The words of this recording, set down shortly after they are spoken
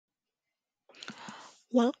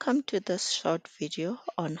Welcome to this short video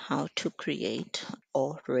on how to create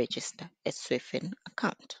or register a Swifin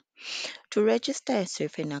account. To register a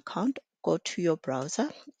Swifin account, go to your browser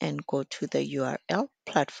and go to the URL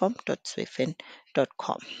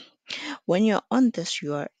platform.swifin.com. When you're on this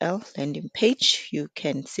URL landing page, you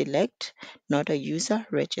can select not a user,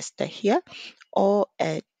 register here, or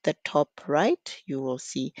at the top right, you will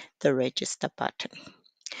see the register button.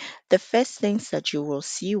 The first things that you will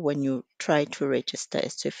see when you try to register a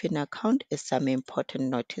Swifin account is some important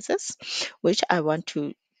notices, which I want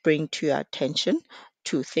to bring to your attention.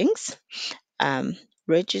 Two things.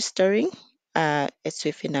 Registering a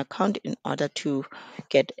Swifin account in order to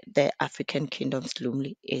get the African Kingdom's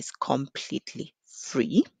Lumi is completely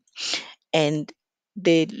free. And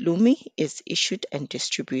the Lumi is issued and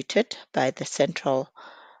distributed by the Central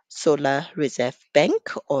Solar Reserve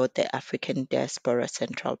Bank or the African Diaspora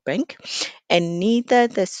Central Bank, and neither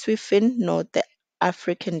the Swifin nor the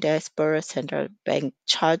African Diaspora Central Bank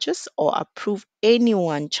charges or approve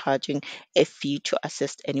anyone charging a fee to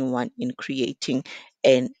assist anyone in creating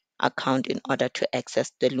an account in order to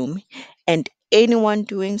access the Lumi. And anyone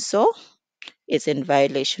doing so is in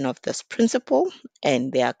violation of this principle,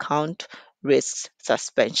 and the account risks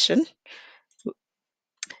suspension.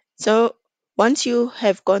 So once you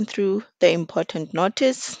have gone through the important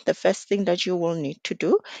notice, the first thing that you will need to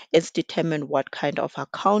do is determine what kind of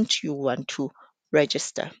account you want to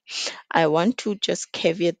register. I want to just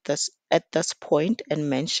caveat this at this point and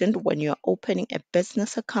mention when you're opening a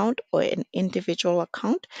business account or an individual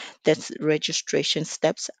account, that registration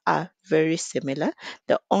steps are very similar.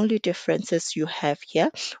 The only differences you have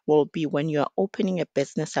here will be when you're opening a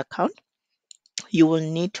business account, you will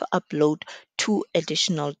need to upload two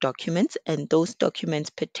additional documents, and those documents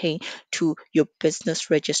pertain to your business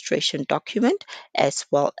registration document as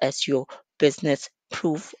well as your business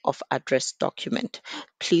proof of address document.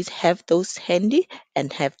 Please have those handy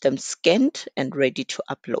and have them scanned and ready to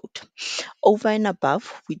upload. Over and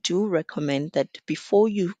above, we do recommend that before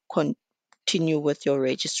you continue with your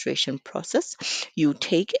registration process, you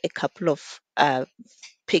take a couple of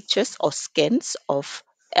pictures or scans of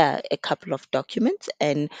a couple of documents,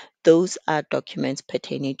 and those are documents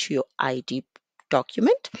pertaining to your ID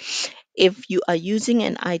document. If you are using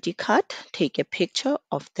an ID card, take a picture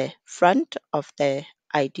of the front of the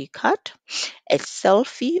ID card, a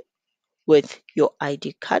selfie with your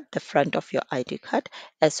ID card, the front of your ID card,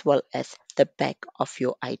 as well as the back of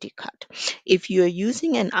your ID card. If you're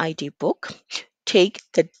using an ID book, take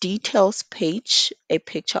the details page, a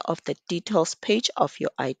picture of the details page of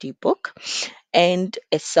your ID book, and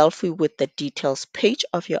a selfie with the details page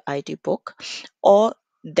of your ID book, or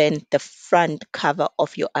then the front cover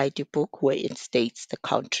of your ID book where it states the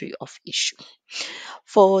country of issue.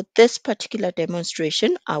 For this particular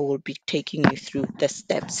demonstration, I will be taking you through the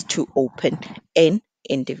steps to open an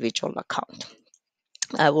individual account.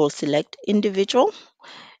 I will select individual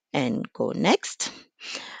and go next.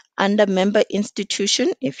 Under member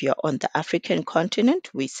institution, if you're on the African continent,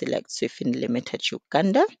 we select Swifin Limited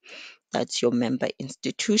Uganda. That's your member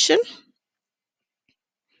institution.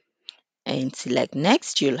 And select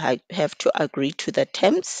next. You'll have to agree to the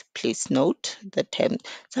terms. Please note the terms.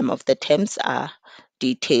 Some of the terms are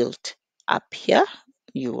detailed up here.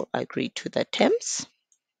 You will agree to the terms.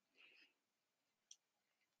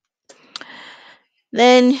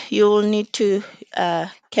 Then you will need to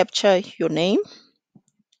capture your name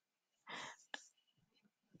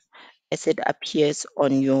as it appears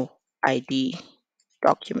on your ID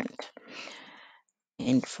document.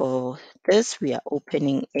 And for this, we are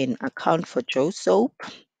opening an account for Joe Soap.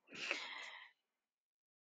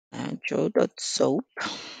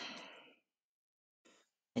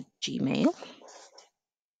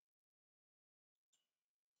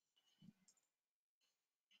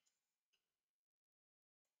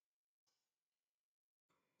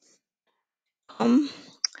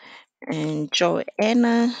 And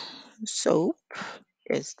Joanna Soap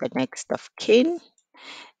is the next of kin,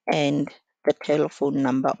 and the telephone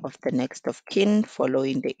number of the next of kin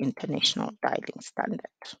following the international dialing standard.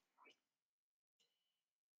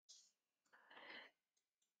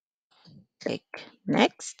 Click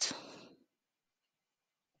next.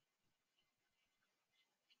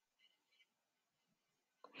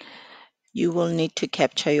 You will need to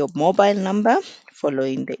capture your mobile number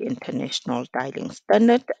following the international dialing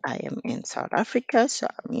standard. I am in South Africa, so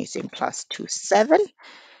I'm using +27.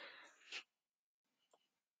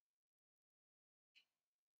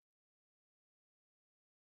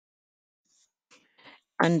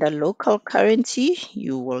 Under local currency,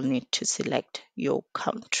 you will need to select your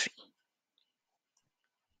country.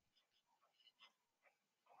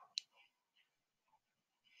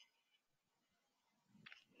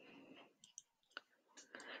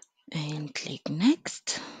 and click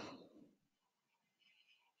next.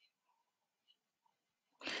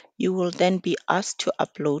 You will then be asked to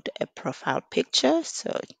upload a profile picture.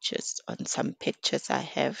 So just on some pictures I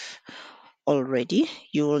have already,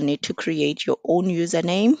 you will need to create your own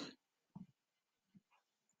username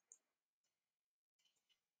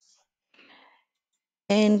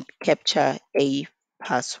and capture a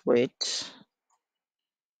password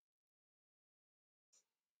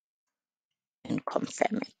and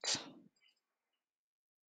confirm it.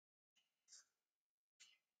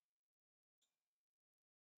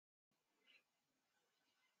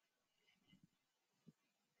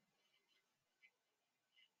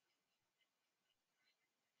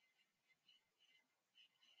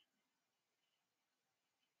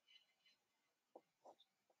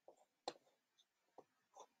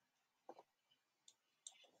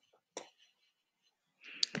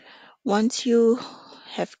 Once you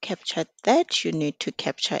have captured that, you need to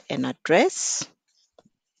capture an address.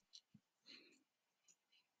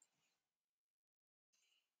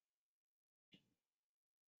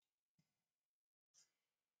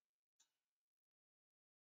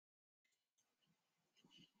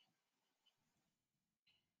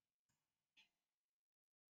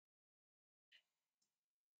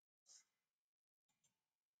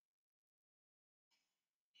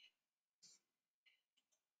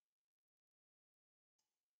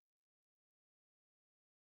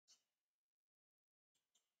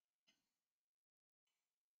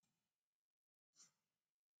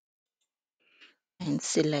 And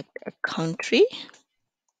select a country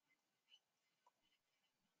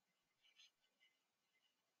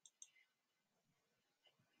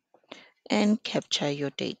and capture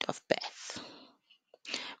your date of birth.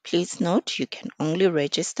 Please note you can only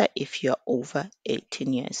register if you're over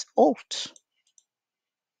 18 years old.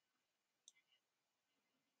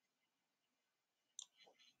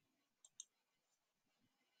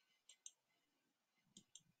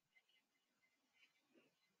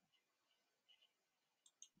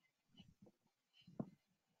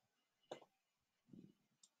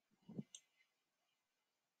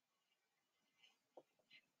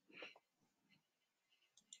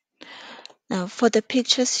 Now, for the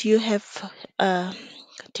pictures you have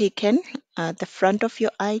taken, the front of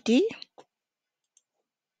your ID,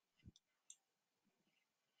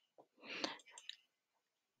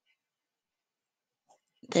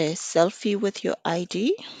 the selfie with your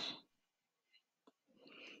ID,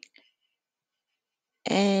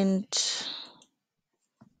 and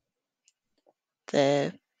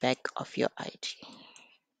the back of your ID.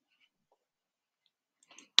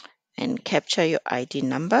 And capture your ID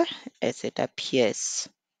number as it appears.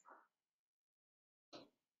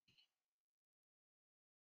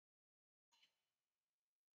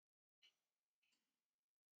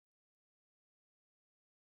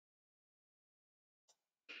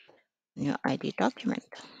 In your ID document.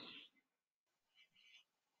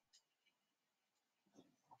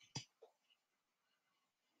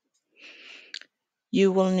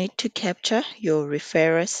 You will need to capture your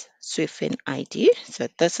referrer's Swifin ID. So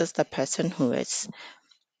this is the person who has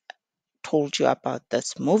told you about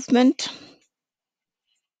this movement.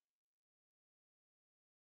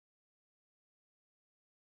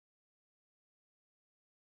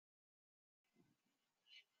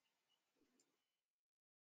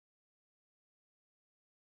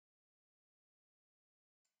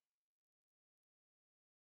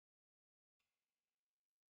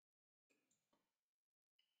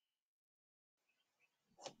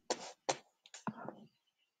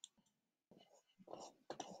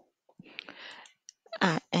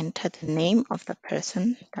 Enter the name of the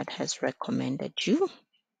person that has recommended you.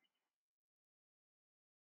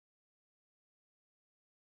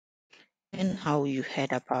 And how you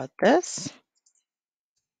heard about this.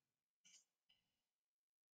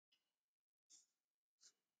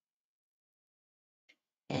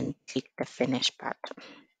 And click the finish button.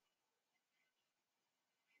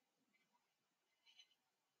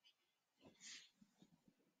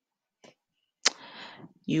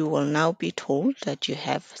 You will now be told that you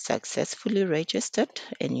have successfully registered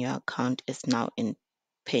and your account is now in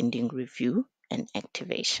pending review and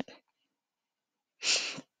activation.